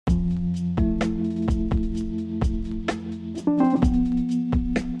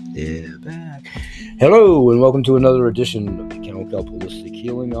Hello, and welcome to another edition of the Kennel Kelp Holistic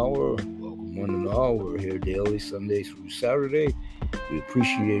Healing Hour. Welcome one and all. We're here daily, Sunday through Saturday. We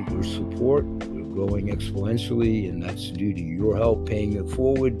appreciate your support. We're growing exponentially, and that's due to your help paying it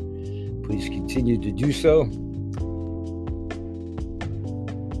forward. Please continue to do so.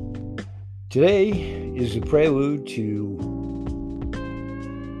 Today is a prelude to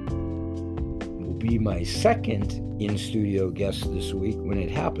will be my second in-studio guest this week when it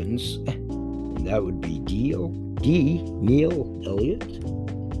happens. That would be D.Neil Eliot.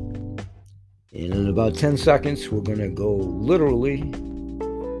 And in about 10 seconds, we're going to go literally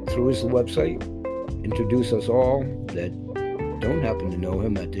through his website, introduce us all that don't happen to know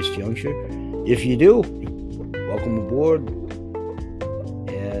him at this juncture. If you do, welcome aboard.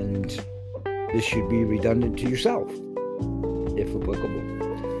 And this should be redundant to yourself, if applicable.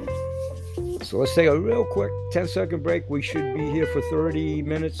 So let's take a real quick 10-second break. We should be here for 30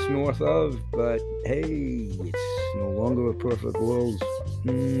 minutes north of, but hey, it's no longer a perfect world,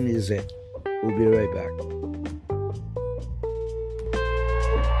 is it? We'll be right back.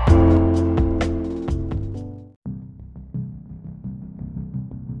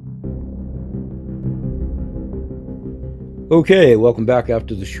 Okay, welcome back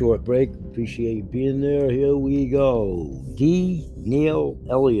after the short break. Appreciate you being there. Here we go. D.Neil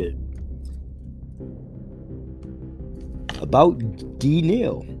Eliot. About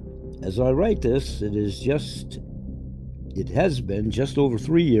D.Neil. As I write this, it has been just over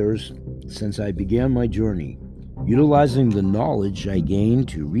 3 years since I began my journey, utilizing the knowledge I gained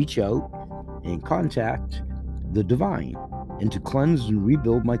to reach out and contact the divine and to cleanse and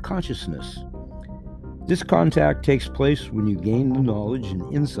rebuild my consciousness. This contact takes place when you gain the knowledge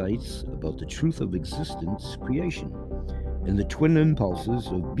and insights about the truth of existence, creation, and the twin impulses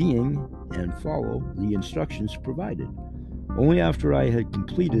of being, and follow the instructions provided. Only after I had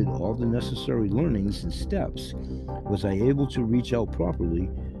completed all the necessary learnings and steps was I able to reach out properly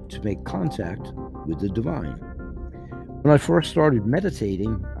to make contact with the divine. When I first started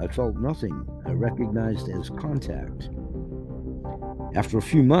meditating, I felt nothing I recognized as contact. After a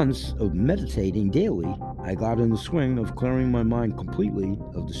few months of meditating daily, I got in the swing of clearing my mind completely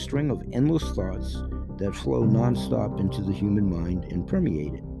of the string of endless thoughts that flow nonstop into the human mind and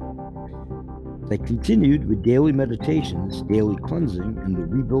permeate it. I continued with daily meditations, daily cleansing, and the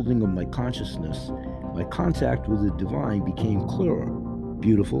rebuilding of my consciousness. My contact with the divine became clearer,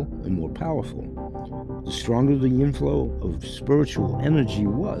 beautiful, and more powerful. The stronger the inflow of spiritual energy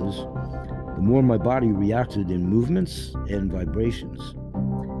was, the more my body reacted in movements and vibrations.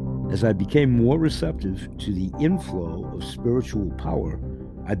 As I became more receptive to the inflow of spiritual power,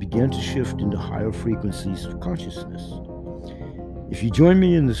 I began to shift into higher frequencies of consciousness. If you join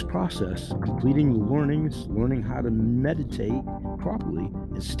me in this process, completing the learnings, learning how to meditate properly,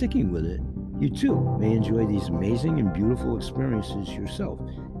 and sticking with it, you too may enjoy these amazing and beautiful experiences yourself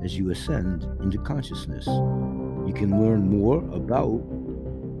as you ascend into consciousness. You can learn more about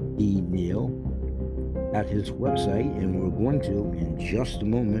D.Neil at his website, and we're going to in just a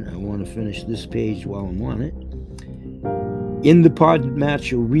moment. I want to finish this page while I'm on it. In the pod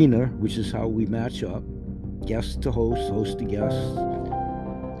match arena, which is how we match up, guest to host, host to guest,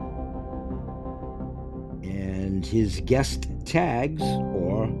 and his guest tags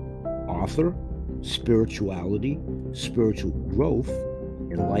are author, spirituality, spiritual growth,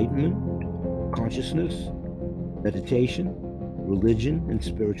 enlightenment, consciousness, meditation, religion and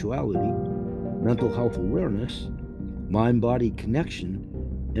spirituality, mental health awareness, mind-body connection,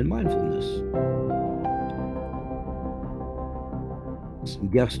 and mindfulness. Some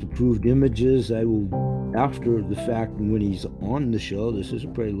guest-approved images. I will, after the fact, when he's on the show, this is a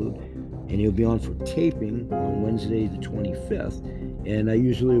prelude, and he'll be on for taping on Wednesday the 25th, and I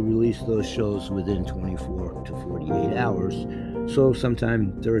usually release those shows within 24 to 48 hours, so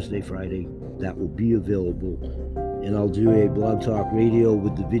sometime Thursday, Friday, that will be available, and I'll do a Blog Talk Radio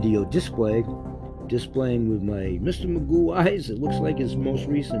with the video displaying with my Mr. Magoo eyes. It looks like his most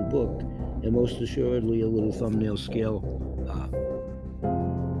recent book, and most assuredly a little thumbnail scale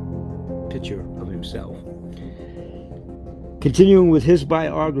picture of himself. Continuing with his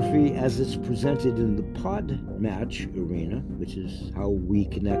biography as it's presented in the pod match arena, which is how we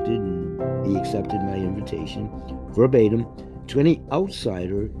connected and he accepted my invitation, verbatim, to any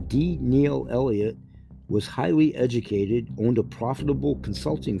outsider, D.Neil Eliot was highly educated, owned a profitable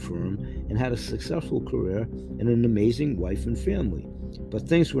consulting firm, and had a successful career and an amazing wife and family. But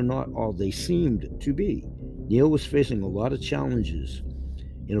things were not all they seemed to be. Neil was facing a lot of challenges.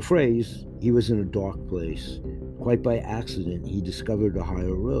 In a phrase, he was in a dark place. Quite by accident, he discovered a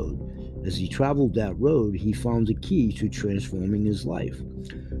higher road. As he traveled that road, he found the key to transforming his life.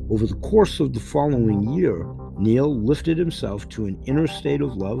 Over the course of the following year, Neil lifted himself to an inner state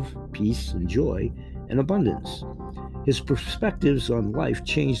of love, peace, and joy, and abundance. His perspectives on life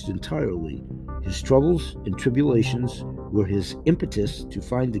changed entirely. His troubles and tribulations were his impetus to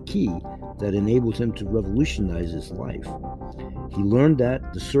find the key that enabled him to revolutionize his life. He learned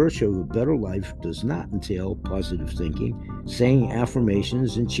that the search of a better life does not entail positive thinking, saying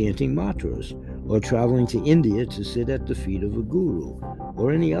affirmations and chanting mantras, or traveling to India to sit at the feet of a guru,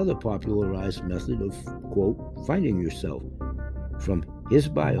 or any other popularized method of, quote, finding yourself. From his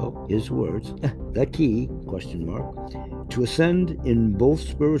bio, his words, the key, question mark, to ascend in both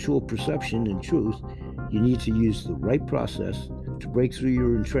spiritual perception and truth, you need to use the right process to break through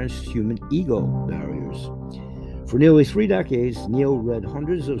your entrenched human ego barriers. For nearly 3 decades, Neil read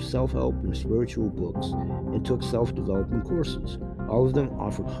hundreds of self-help and spiritual books and took self-development courses. All of them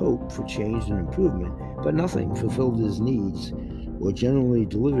offered hope for change and improvement, but nothing fulfilled his needs or generally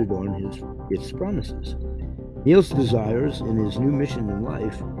delivered on its promises. Neil's desires and his new mission in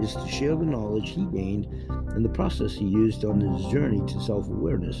life is to share the knowledge he gained and the process he used on his journey to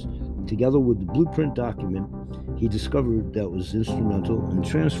self-awareness, together with the blueprint document he discovered that was instrumental in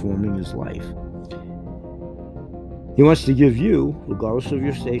transforming his life. He wants to give you, regardless of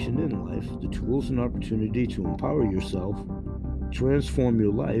your station in life, the tools and opportunity to empower yourself, transform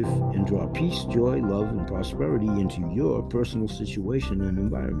your life, and draw peace, joy, love, and prosperity into your personal situation and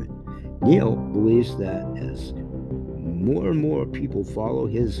environment. Neil believes that as more and more people follow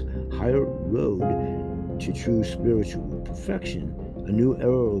his higher road to true spiritual perfection, a new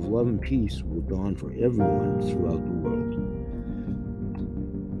era of love and peace will dawn for everyone throughout the world.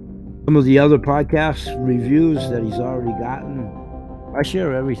 Some of the other podcast reviews that he's already gotten, I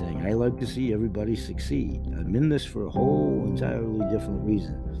share everything. I like to see everybody succeed. I'm in this for a whole entirely different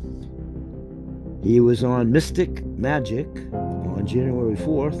reason. He was on Mystic Magic on January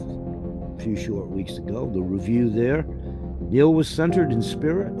 4th, a few short weeks ago. The review there, Neil was centered in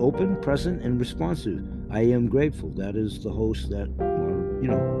spirit, open, present, and responsive. I am grateful. That is the host that,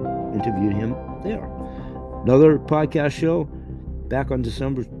 interviewed him there. Another podcast show back on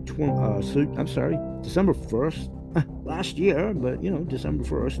December 1st, last year, but December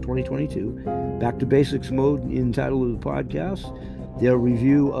 1st, 2022. Back to Basics Mode in title of the podcast. Their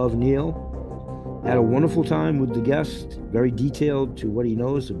review of Neil. Had a wonderful time with the guest, very detailed to what he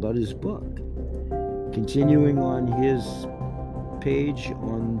knows about his book. Continuing on his page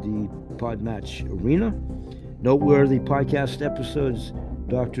on the Podmatch Arena, noteworthy podcast episodes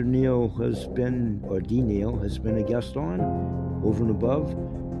Dr. Neil has been, or D.Neil has been a guest on, over and above.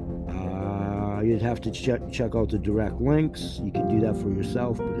 You'd have to check out the direct links. You can do that for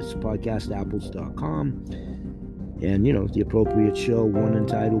yourself, but it's podcastapples.com. And, the appropriate show, one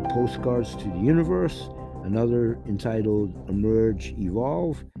entitled Postcards to the Universe, another entitled Emerge,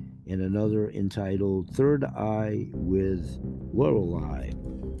 Evolve, and another entitled Third Eye with Lorelei.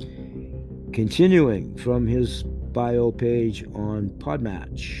 Continuing from his bio page on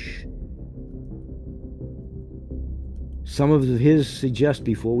Podmatch. Some of his suggests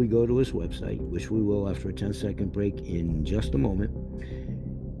before we go to his website, which we will after a 10-second break in just a moment.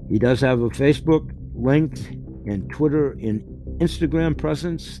 He does have a Facebook, LinkedIn, and Twitter and Instagram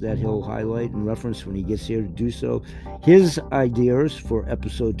presence that he'll highlight and reference when he gets here to do so. His ideas for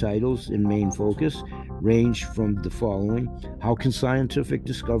episode titles and main focus range from the following: how can scientific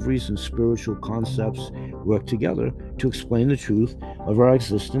discoveries and spiritual concepts work together to explain the truth of our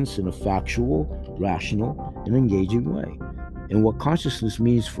existence in a factual, rational, and engaging way, and what consciousness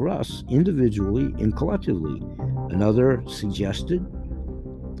means for us individually and collectively. Another suggested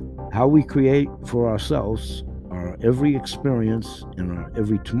how we create for ourselves our every experience and our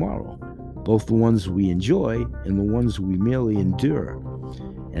every tomorrow, both the ones we enjoy and the ones we merely endure,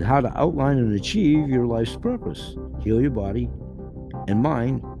 and how to outline and achieve your life's purpose, heal your body and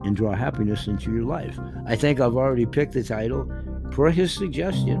mind, and draw happiness into your life. I think I've already picked the title per his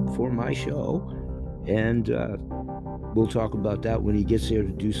suggestion for my show, and we'll talk about that when he gets here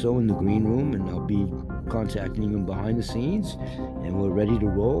to do so in the green room, and I'll be contacting him behind the scenes, and we're ready to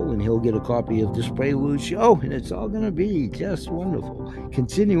roll, and he'll get a copy of this Prelude show, and it's all going to be just wonderful.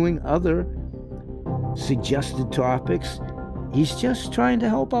 Continuing other suggested topics, he's just trying to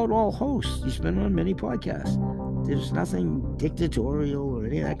help out all hosts. He's been on many podcasts. There's nothing dictatorial or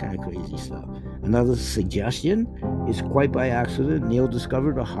any of that kind of crazy stuff. Another suggestion is quite by accident, Neil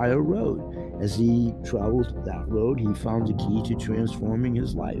discovered a higher road. As he traveled that road, he found the key to transforming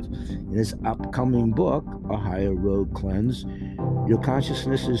his life. In his upcoming book, A Higher Road Cleanse, your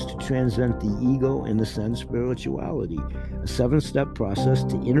consciousness is to transcend the ego and ascend spirituality, a 7-step process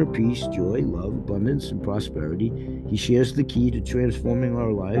to inner peace, joy, love, abundance, and prosperity. He shares the key to transforming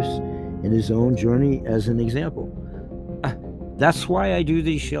our lives in his own journey as an example. That's why I do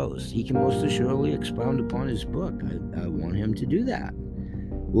these shows. He can most assuredly expound upon his book. I want him to do that.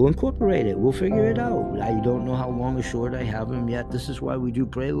 We'll incorporate it. We'll figure it out. I don't know how long or short I have him yet. This is why we do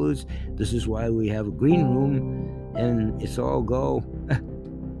Preludes. This is why we have a green room, and it's all go.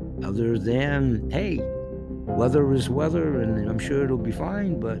 Other than, hey, weather is weather, and I'm sure it'll be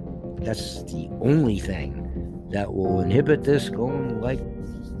fine, but that's the only thing that will inhibit this going like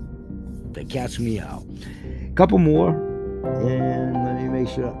the cat's meow. A couple more, and let me make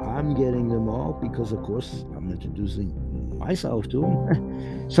sure I'm getting them all, because, of course, I'm introducing myself to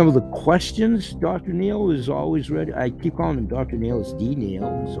him. Some of the questions, Dr. Neil is always ready. I keep calling him Dr. Neil. It's D.Neil,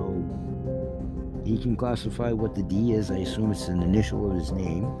 so he can classify what the D is. I assume it's an initial of his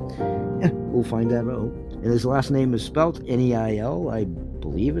name. We'll find that out. And his last name is spelled Neil. I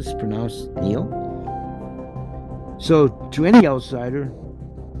believe it's pronounced Neil. So, to any outsider,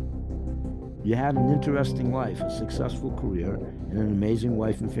 you had an interesting life, a successful career, and an amazing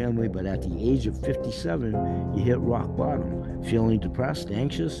wife and family, but at the age of 57, you hit rock bottom, feeling depressed,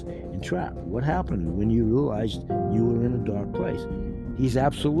 anxious, and trapped. What happened when you realized you were in a dark place? He's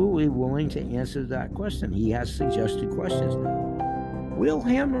absolutely willing to answer that question. He has suggested questions. We'll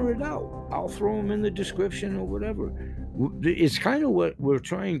hammer it out. I'll throw them in the description or whatever. It's kind of what we're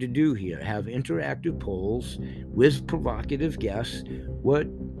trying to do here, have interactive polls with provocative guests. What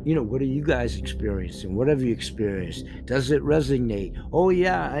are you guys experiencing? What have you experienced? Does it resonate? Oh,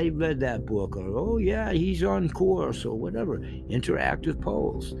 yeah, I read that book. Or, oh, yeah, he's on course, or whatever. Interactive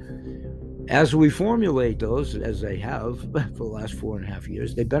polls. As we formulate those, as I have for the last 4.5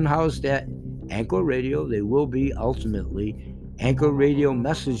 years, they've been housed at Anchor Radio. They will be ultimately. Anchor Radio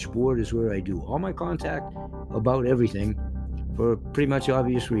message board is where I do all my contact about everything for pretty much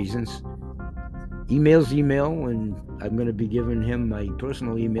obvious reasons. Email's email, and I'm going to be giving him my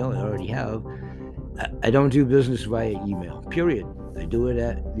personal email. I already have. I don't do business via email, period. I do it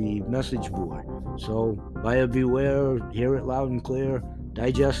at the message board. So buyer beware, hear it loud and clear,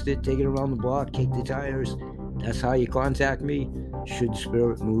 digest it, take it around the block, kick the tires. That's how you contact me. Should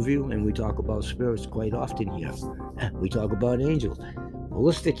spirit move you? And we talk about spirits quite often here. We talk about angels.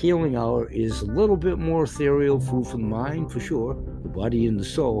 Holistic Healing Hour is a little bit more ethereal, food for the mind, for sure, the body and the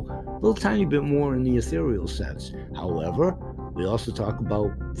soul, a little tiny bit more in the ethereal sense. However, we also talk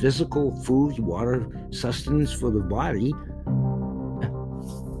about physical food, water, sustenance for the body,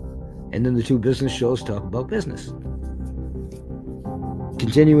 and then the 2 business shows talk about business.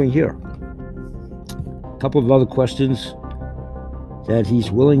 Continuing here, a couple of other questions that he's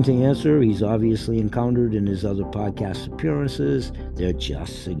willing to answer. He's obviously encountered in his other podcast appearances. They're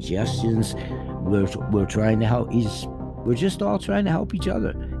just suggestions. We're trying to help. We're just all trying to help each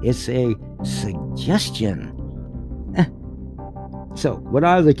other. It's a suggestion. So, what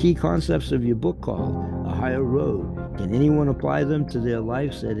are the key concepts of your book called A Higher Road? Can anyone apply them to their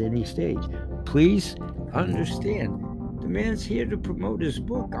lives at any stage? Please understand, the man's here to promote his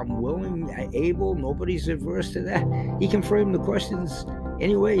book. I'm willing, able, nobody's adverse to that. He can frame the questions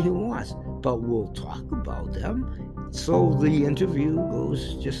any way he wants, but we'll talk about them. So the interview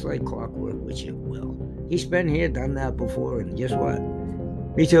goes just like clockwork, which it will. He's been here, done that before, and guess what?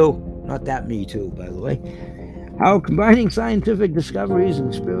 Me too. Not that me too, by the way. How combining scientific discoveries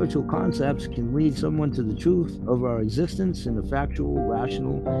and spiritual concepts can lead someone to the truth of our existence in a factual,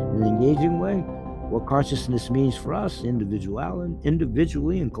 rational, and engaging way. What consciousness means for us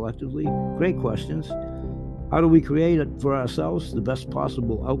individually and collectively. Great questions. How do we create for ourselves the best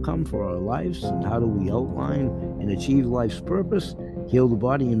possible outcome for our lives? And how do we outline and achieve life's purpose, heal the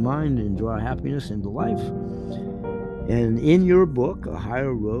body and mind, and draw happiness into life? And in your book, A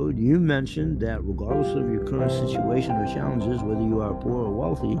Higher Road, you mentioned that regardless of your current situation or challenges, whether you are poor or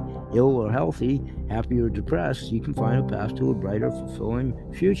wealthy, ill or healthy, happy or depressed, you can find a path to a brighter, fulfilling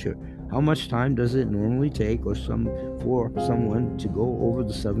future. How much time does it normally take for someone to go over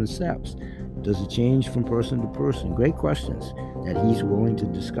the 7 steps? Does it change from person to person? Great questions that he's willing to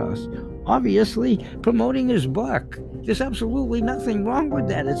discuss. Obviously, promoting his book. There's absolutely nothing wrong with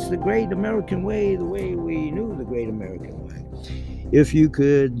that. It's the great American way, the way we knew the great American way. If you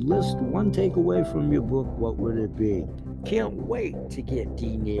could list one takeaway from your book, what would it be? Can't wait to get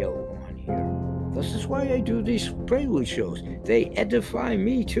D.Neil on here. This is why I do these Prelude shows. They edify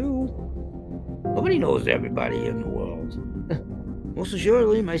me too. Nobody knows everybody in the world. Most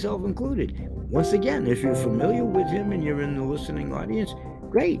assuredly, myself included. Once again, if you're familiar with him and you're in the listening audience,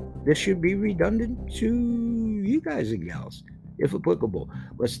 great. This should be redundant to you guys and gals, if applicable.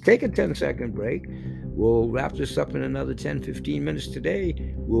 Let's take a 10-second break. We'll wrap this up in another 10-15 minutes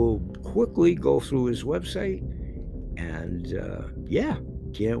today. We'll quickly go through his website. And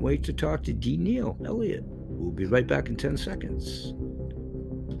can't wait to talk to D.Neil, Eliot. We'll be right back in 10 seconds.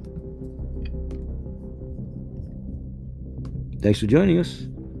 Thanks for joining us.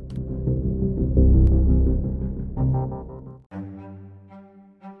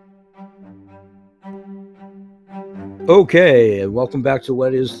 Okay, and welcome back to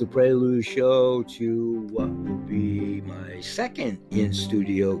what is the Prelude show, to what will be my second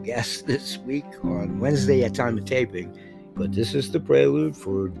in-studio guest this week on Wednesday at time of taping. But this is the Prelude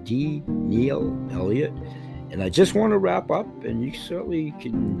for D.Neil, Eliot. And I just want to wrap up, and you certainly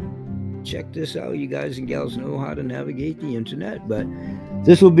can check this out. You guys and gals know how to navigate the internet, but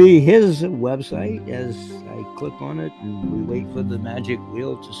this will be his website as I click on it and we wait for the magic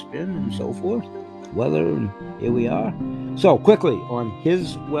wheel to spin and so forth. Weather, and here we are. So quickly, on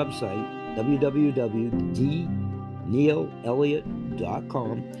his website,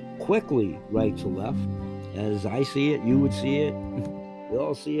 www.dneileliot.com, quickly right to left. As I see it, you would see it. We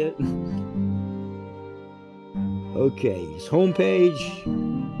all see it. Okay, his homepage.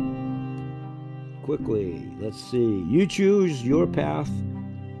 Quickly, let's see. You choose your path,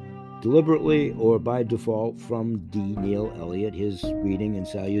 deliberately or by default, from D.Neil Eliot, his greeting and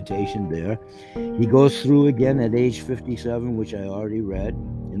salutation there. He goes through again at age 57, which I already read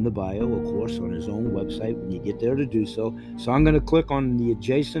in the bio, of course, on his own website when you get there to do so. So I'm going to click on the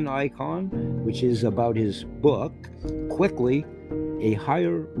adjacent icon, which is about his book, quickly, A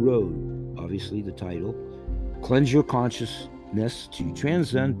Higher Road, obviously the title. Cleanse your consciousness to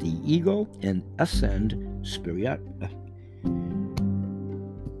transcend the ego and ascend spirituality.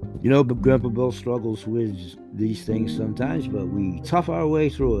 You know, but Grandpa Bill struggles with these things sometimes, but we tough our way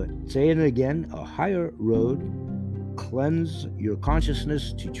through it. Saying it again, a higher road, cleanse your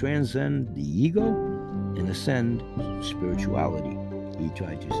consciousness to transcend the ego and ascend spirituality, he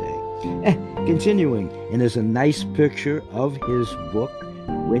tried to say. Continuing, and there's a nice picture of his book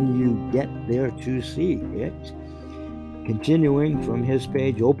when you get there to see it. Continuing from his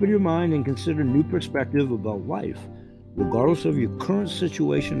page, open your mind and consider new perspective about life. Regardless of your current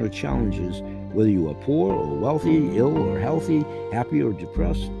situation or challenges, whether you are poor or wealthy, ill or healthy, happy or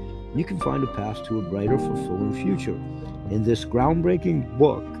depressed, you can find a path to a brighter, fulfilling future. In this groundbreaking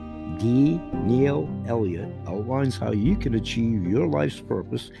book, D.Neil Eliot outlines how you can achieve your life's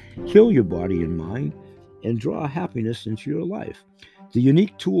purpose, heal your body and mind, and draw happiness into your life. The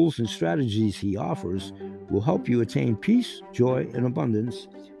unique tools and strategies he offers will help you attain peace, joy, and abundance,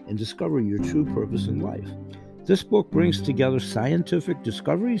 and discover your true purpose in life. This book brings together scientific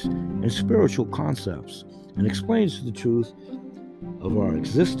discoveries and spiritual concepts and explains the truth of our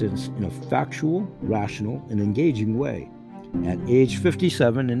existence in a factual, rational, and engaging way. At age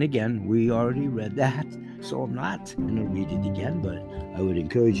 57, and again, we already read that, so I'm not going to read it again, but I would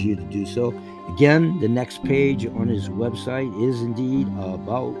encourage you to do so. Again, the next page on his website is indeed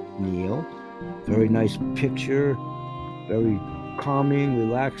about Neil. Very nice picture, very calming,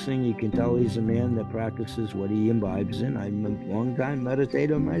 relaxing. You can tell he's a man that practices what he imbibes in. I'm a long-time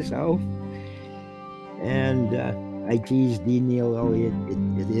meditator myself. And I tease D.Neil Eliot.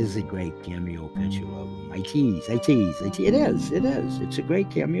 It is a great cameo picture of him. I tease. It is. It's a great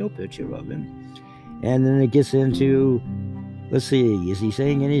cameo picture of him. And then it gets into, let's see, is he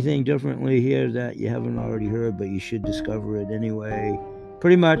saying anything differently here that you haven't already heard, but you should discover it anyway?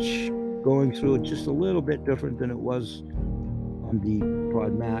 Pretty much going through it just a little bit different than it was on the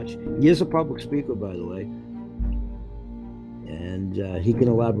Prod Match. He is a public speaker, by the way, and he can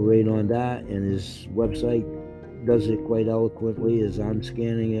elaborate on that, and his website does it quite eloquently as I'm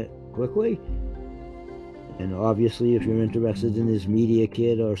scanning it quickly. And obviously, if you're interested in his media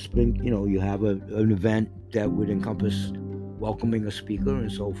kit or spring, you have an event that would encompass welcoming a speaker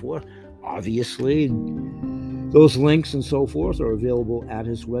and so forth. Obviously, those links and so forth are available at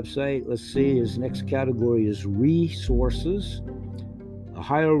his website. Let's see, his next category is resources. A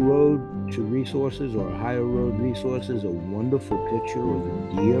higher road to resources, or a higher road resources, a wonderful picture of a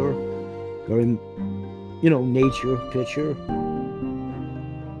deer, very, nature picture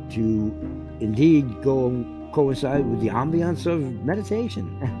to indeed coincide with the ambiance of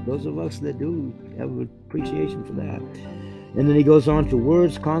meditation. Those of us that do have an appreciation for that. And then he goes on to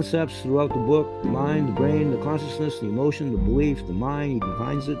words, concepts throughout the book: the mind, the brain, the consciousness, the emotion, the belief, the mind. He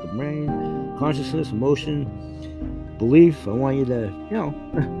defines it: the brain, consciousness, emotion, belief. I want you to,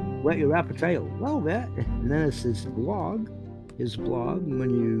 whet your appetite a little bit. And then it's his blog, when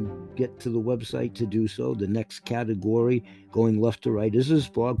you get to the website to do so, the next category, going left to right, is his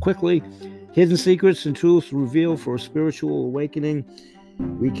blog. Quickly, hidden secrets and truths revealed for a spiritual awakening.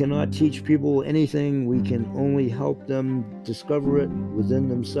 We cannot teach people anything. We can only help them discover it within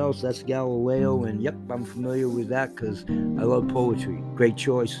themselves. That's Galileo, and yep, I'm familiar with that because I love poetry. Great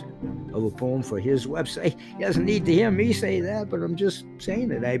choice of a poem for his website. He doesn't need to hear me say that, but I'm just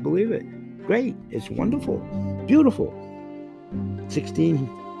saying it. I believe it. Great. It's wonderful. Beautiful.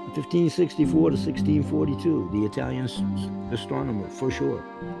 1564 to 1642. The Italian astronomer, for sure.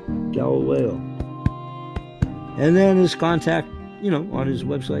 Galileo. And then his contact, on his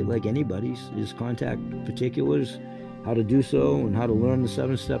website, like anybody's, his contact particulars, how to do so, and how to learn the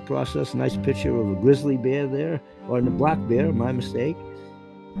 7-step process. Nice picture of a grizzly bear there, or a black bear, my mistake.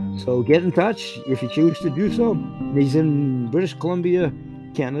 So get in touch if you choose to do so. He's in British Columbia,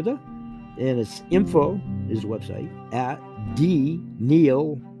 Canada, and it's info, his website, at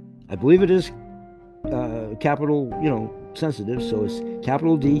D.Neil. I believe it is capital, sensitive, so it's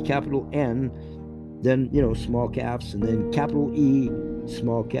capital D, capital N, then, small caps, and then capital E,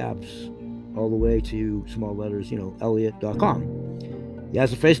 small caps, all the way to small letters, Eliot.com. He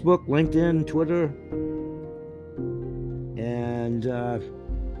has a Facebook, LinkedIn, Twitter, and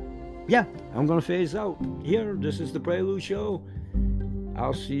I'm going to phase out here. This is the Prelude Show.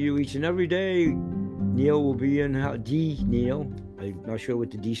 I'll see you each and every day. Neil will be in, D.Neil. I'm not sure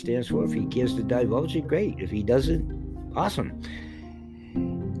what the D stands for. If he cares to divulge it, great. If he doesn't, awesome.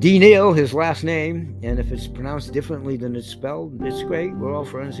 D.Neil, his last name, and if it's pronounced differently than it's spelled, it's great. We're all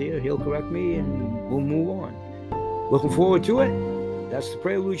friends here. He'll correct me, and we'll move on. Looking forward to it. That's the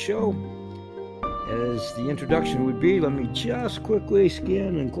Prelude Show. As the introduction would be, let me just quickly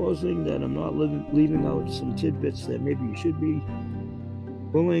scan in closing that I'm not leaving out some tidbits that maybe you should be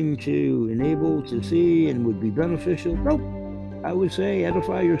willing to enable to see and would be beneficial. Nope. I would say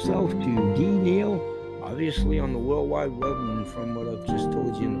edify yourself to D.Neil. Obviously on the World Wide Web, and from what I've just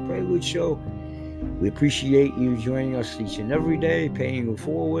told you in the Prelude Show, we appreciate you joining us each and every day, paying it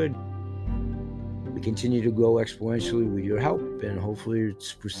forward. We continue to grow exponentially with your help, and hopefully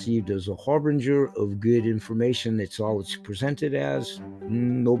it's perceived as a harbinger of good information. That's all it's presented as.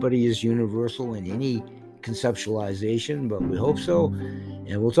 Nobody is universal in any conceptualization, but we hope so.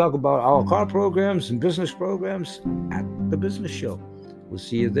 And we'll talk about our car programs and business programs at the business show. We'll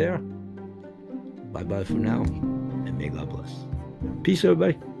see you there. Bye-bye for now, and may God bless. Peace,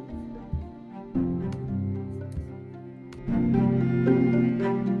 everybody.